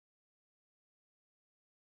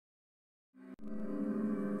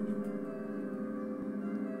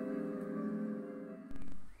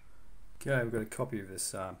Okay, we've got a copy of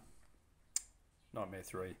this Nightmare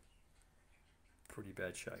 3. Pretty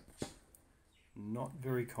bad shape. Not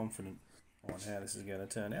very confident on how this is going to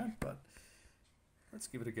turn out, but let's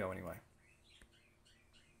give it a go anyway.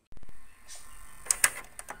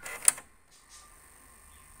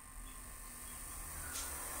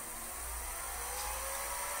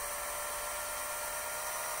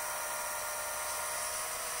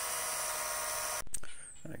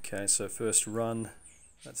 Okay, so first run,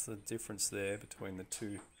 that's the difference there between the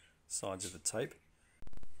two sides of the tape.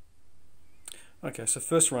 Okay, so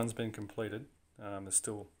first run's been completed. There's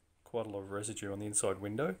still quite a lot of residue on the inside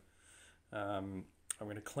window. I'm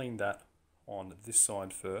going to clean that on this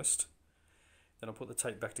side first. Then I'll put the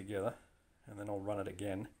tape back together, and then I'll run it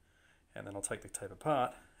again, and then I'll take the tape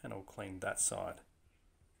apart and I'll clean that side.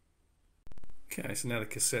 Okay, so now the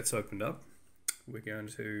cassette's opened up. We're going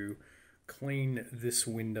to clean this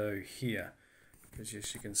window here, because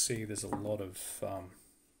as you can see there's a lot of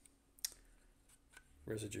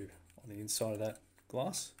residue on the inside of that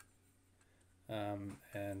glass, and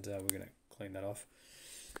we're going to clean that off.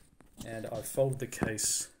 And I fold the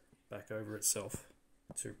case back over itself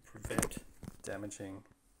to prevent damaging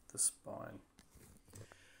the spine.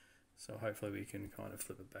 So hopefully we can kind of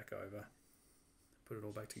flip it back over, put it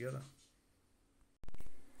all back together.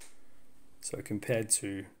 So compared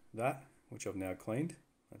to that, which I've now cleaned,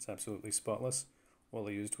 that's absolutely spotless. All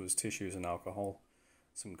I used was tissues and alcohol,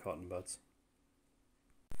 some cotton buds.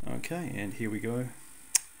 Okay, and here we go.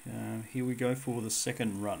 Here we go for the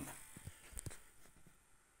second run.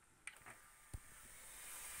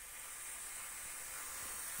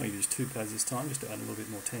 I use 2 pads this time just to add a little bit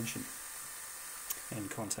more tension and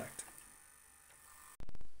contact.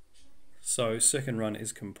 So second run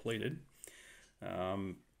is completed.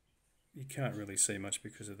 You can't really see much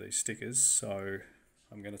because of these stickers, so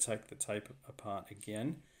I'm going to take the tape apart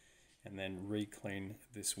again and then re-clean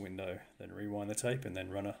this window, then rewind the tape and then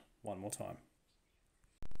run it one more time.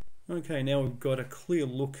 Okay, now we've got a clear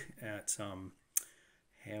look at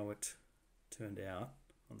how it turned out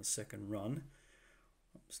on the second run.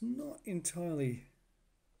 I was not entirely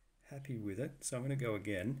happy with it, so I'm going to go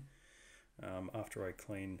again after I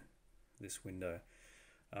clean this window.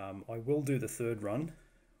 I will do the third run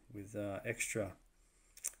with extra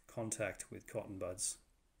contact with cotton buds.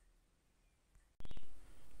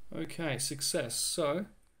 Okay, success. So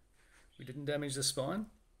we didn't damage the spine.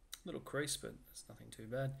 Little crease, but it's nothing too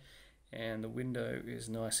bad. And the window is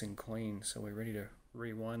nice and clean, so we're ready to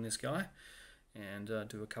rewind this guy and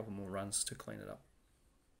do a couple more runs to clean it up.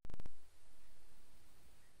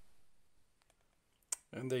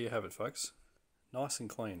 And there you have it, folks. Nice and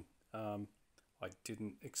clean. I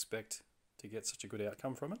didn't expect to get such a good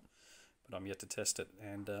outcome from it, but I'm yet to test it,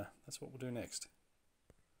 and that's what we'll do next.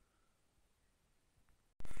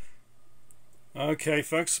 Okay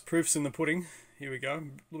folks, proof's in the pudding. Here we go.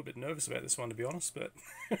 I'm a little bit nervous about this one, to be honest, but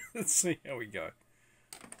let's see how we go.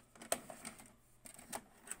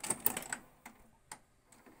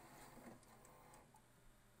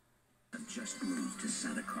 I've just moved to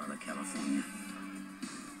Santa Carla, California.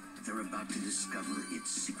 They're about to discover its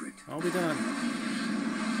secret. I'll be done.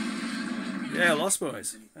 Yeah, Lost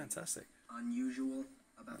Boys. Fantastic. Unusual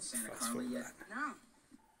about Santa Carla yet? No.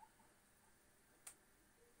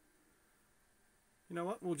 You know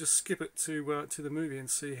what? We'll just skip it to the movie and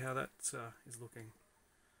see how that is looking.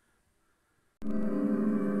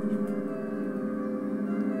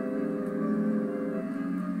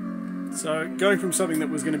 So, going from something that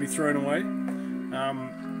was going to be thrown away,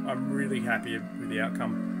 I'm really happy with the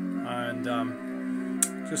outcome, and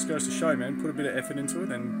just goes to show, man, put a bit of effort into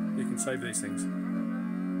it and you can save these things.